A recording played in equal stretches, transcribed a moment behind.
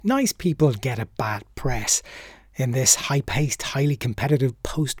Nice people get a bad press. In this high-paced, highly competitive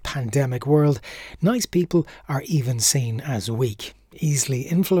post-pandemic world, nice people are even seen as weak, easily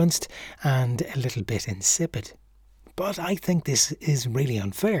influenced and a little bit insipid. But I think this is really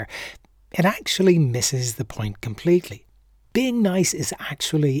unfair. It actually misses the point completely. Being nice is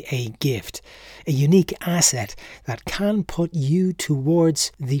actually a gift, a unique asset that can put you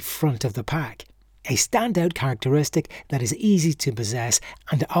towards the front of the pack. A standout characteristic that is easy to possess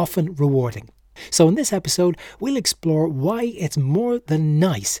and often rewarding. So in this episode, we'll explore why it's more than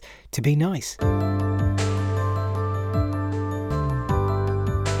nice to be nice.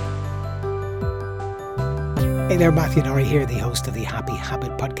 Hey there, Matthew Norrie here, the host of the Happy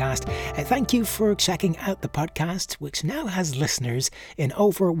Habit podcast. Thank you for checking out the podcast, which now has listeners in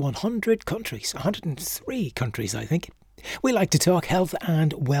over 100 countries, 103 countries, I think. We like to talk health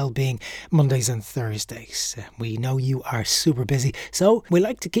and well-being Mondays and Thursdays. We know you are super busy, so we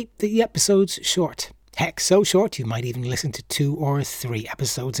like to keep the episodes short. Heck, so short you might even listen to 2 or 3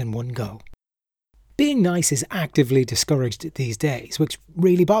 episodes in one go. Being nice is actively discouraged these days, which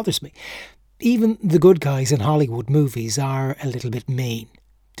really bothers me. Even the good guys in Hollywood movies are a little bit mean,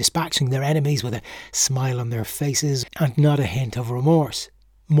 dispatching their enemies with a smile on their faces and not a hint of remorse.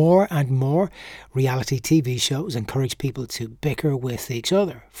 More and more reality TV shows encourage people to bicker with each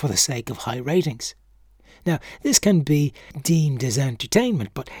other for the sake of high ratings. Now, this can be deemed as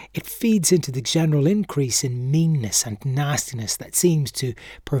entertainment, but it feeds into the general increase in meanness and nastiness that seems to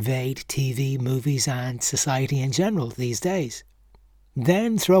pervade TV, movies and society in general these days.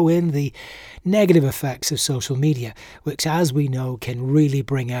 Then throw in the negative effects of social media, which, as we know, can really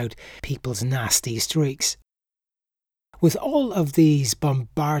bring out people's nasty streaks. With all of these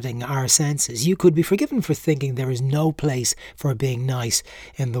bombarding our senses, you could be forgiven for thinking there is no place for being nice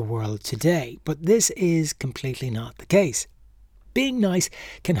in the world today. But this is completely not the case. Being nice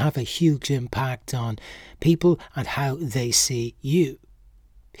can have a huge impact on people and how they see you.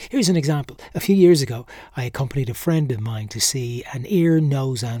 Here's an example. A few years ago, I accompanied a friend of mine to see an ear,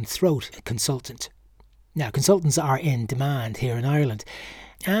 nose and throat consultant. Now, consultants are in demand here in Ireland,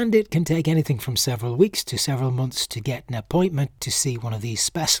 and it can take anything from several weeks to several months to get an appointment to see one of these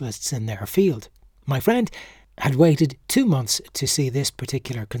specialists in their field. My friend had waited 2 months to see this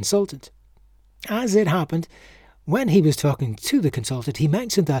particular consultant. As it happened, when he was talking to the consultant, he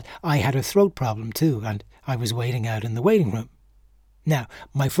mentioned that I had a throat problem too, and I was waiting out in the waiting room. Now,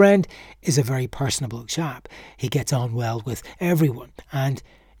 my friend is a very personable chap. He gets on well with everyone and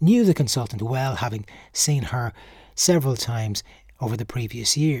knew the consultant well, having seen her several times over the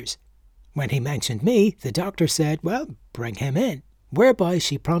previous years. When he mentioned me, the doctor said, well, bring him in, whereby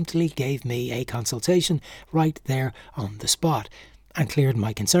she promptly gave me a consultation right there on the spot and cleared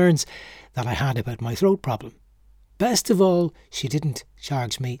my concerns that I had about my throat problem. Best of all, she didn't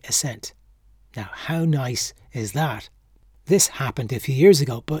charge me a cent. Now, how nice is that? This happened a few years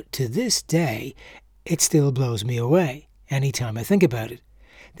ago, but to this day, it still blows me away anytime I think about it.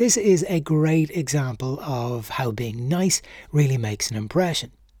 This is a great example of how being nice really makes an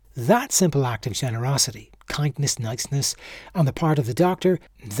impression. That simple act of generosity, kindness, niceness on the part of the doctor,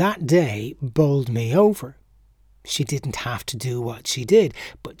 that day bowled me over. She didn't have to do what she did,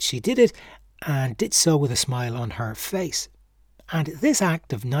 but she did it and did so with a smile on her face. And this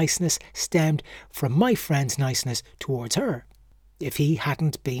act of niceness stemmed from my friend's niceness towards her. If he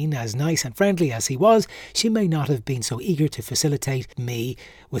hadn't been as nice and friendly as he was, she may not have been so eager to facilitate me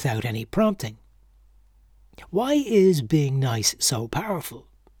without any prompting. Why is being nice so powerful?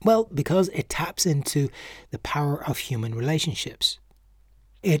 Well, because it taps into the power of human relationships.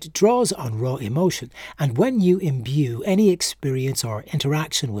 It draws on raw emotion, and when you imbue any experience or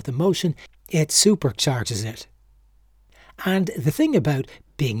interaction with emotion, it supercharges it. And the thing about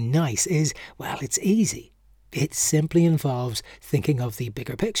being nice is, well, it's easy. It simply involves thinking of the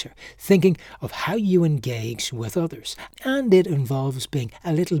bigger picture, thinking of how you engage with others, and it involves being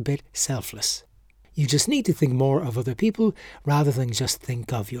a little bit selfless. You just need to think more of other people rather than just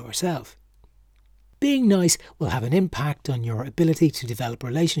think of yourself. Being nice will have an impact on your ability to develop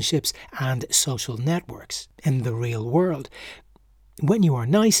relationships and social networks in the real world. When you are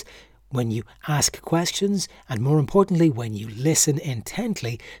nice, when you ask questions, and more importantly, when you listen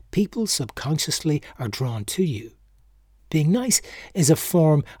intently, people subconsciously are drawn to you. Being nice is a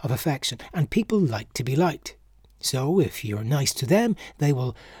form of affection, and people like to be liked. So if you're nice to them, they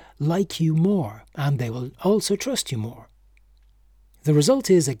will like you more, and they will also trust you more. The result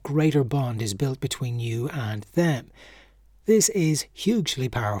is a greater bond is built between you and them. This is hugely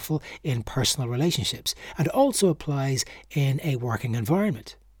powerful in personal relationships and also applies in a working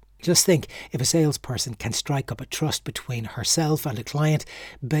environment. Just think, if a salesperson can strike up a trust between herself and a client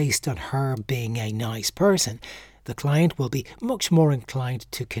based on her being a nice person, the client will be much more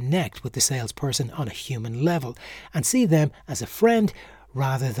inclined to connect with the salesperson on a human level and see them as a friend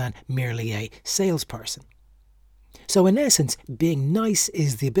rather than merely a salesperson. So in essence, being nice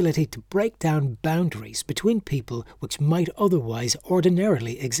is the ability to break down boundaries between people which might otherwise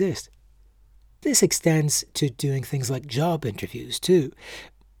ordinarily exist. This extends to doing things like job interviews too.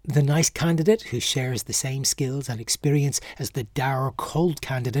 The nice candidate who shares the same skills and experience as the dour, cold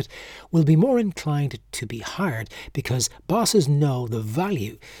candidate will be more inclined to be hired because bosses know the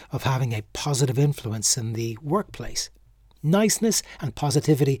value of having a positive influence in the workplace. Niceness and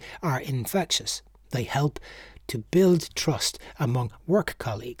positivity are infectious. They help to build trust among work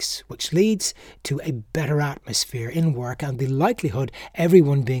colleagues, which leads to a better atmosphere in work and the likelihood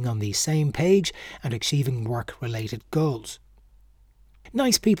everyone being on the same page and achieving work-related goals.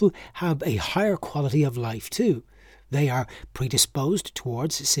 Nice people have a higher quality of life too. They are predisposed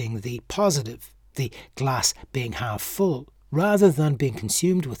towards seeing the positive, the glass being half full, rather than being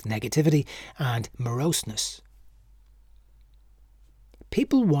consumed with negativity and moroseness.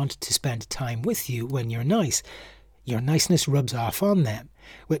 People want to spend time with you when you're nice. Your niceness rubs off on them,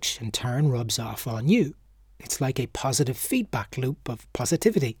 which in turn rubs off on you. It's like a positive feedback loop of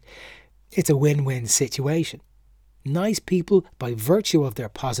positivity. It's a win-win situation. Nice people, by virtue of their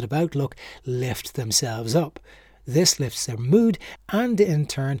positive outlook, lift themselves up. This lifts their mood and in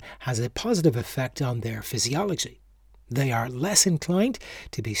turn has a positive effect on their physiology. They are less inclined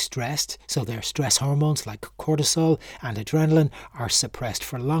to be stressed, so their stress hormones like cortisol and adrenaline are suppressed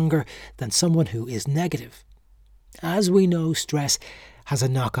for longer than someone who is negative. As we know, stress has a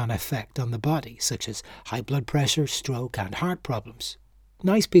knock-on effect on the body, such as high blood pressure, stroke and heart problems.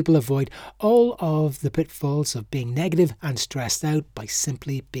 Nice people avoid all of the pitfalls of being negative and stressed out by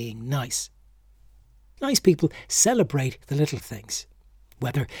simply being nice. Nice people celebrate the little things.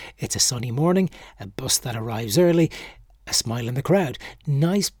 Whether it's a sunny morning, a bus that arrives early, a smile in the crowd,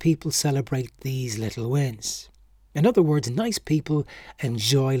 nice people celebrate these little wins. In other words, nice people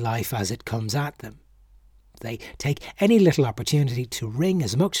enjoy life as it comes at them. They take any little opportunity to wring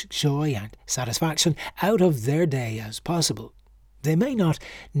as much joy and satisfaction out of their day as possible. They may not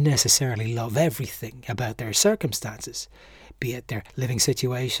necessarily love everything about their circumstances, be it their living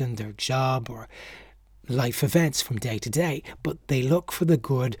situation, their job, or life events from day to day, but they look for the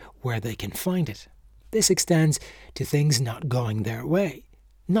good where they can find it. This extends to things not going their way.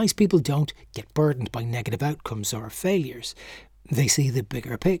 Nice people don't get burdened by negative outcomes or failures. They see the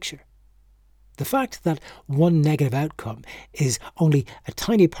bigger picture. The fact that one negative outcome is only a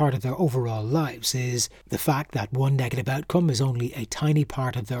tiny part of their overall lives is the fact that one negative outcome is only a tiny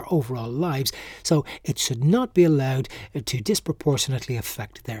part of their overall lives, so it should not be allowed to disproportionately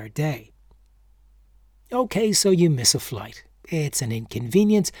affect their day. Okay, so you miss a flight. It's an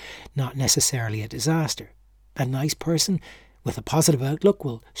inconvenience, not necessarily a disaster. A nice person with a positive outlook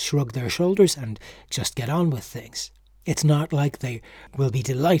will shrug their shoulders and just get on with things. It's not like they will be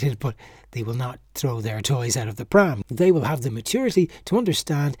delighted, but they will not throw their toys out of the pram. They will have the maturity to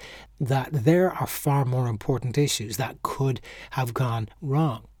understand that there are far more important issues that could have gone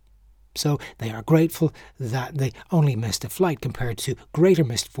wrong. So they are grateful that they only missed a flight compared to greater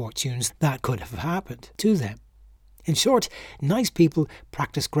misfortunes that could have happened to them. In short, nice people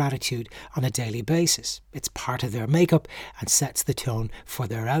practice gratitude on a daily basis. It's part of their makeup and sets the tone for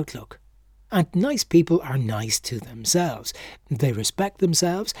their outlook. And nice people are nice to themselves. They respect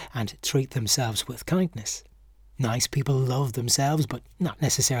themselves and treat themselves with kindness. Nice people love themselves, but not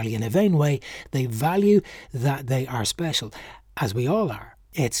necessarily in a vain way. They value that they are special, as we all are.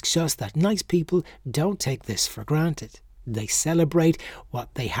 It's just that nice people don't take this for granted. They celebrate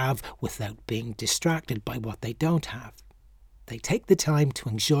what they have without being distracted by what they don't have. They take the time to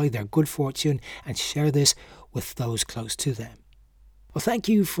enjoy their good fortune and share this with those close to them. Well, thank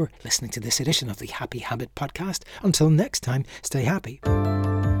you for listening to this edition of the Happy Habit Podcast. Until next time, stay happy.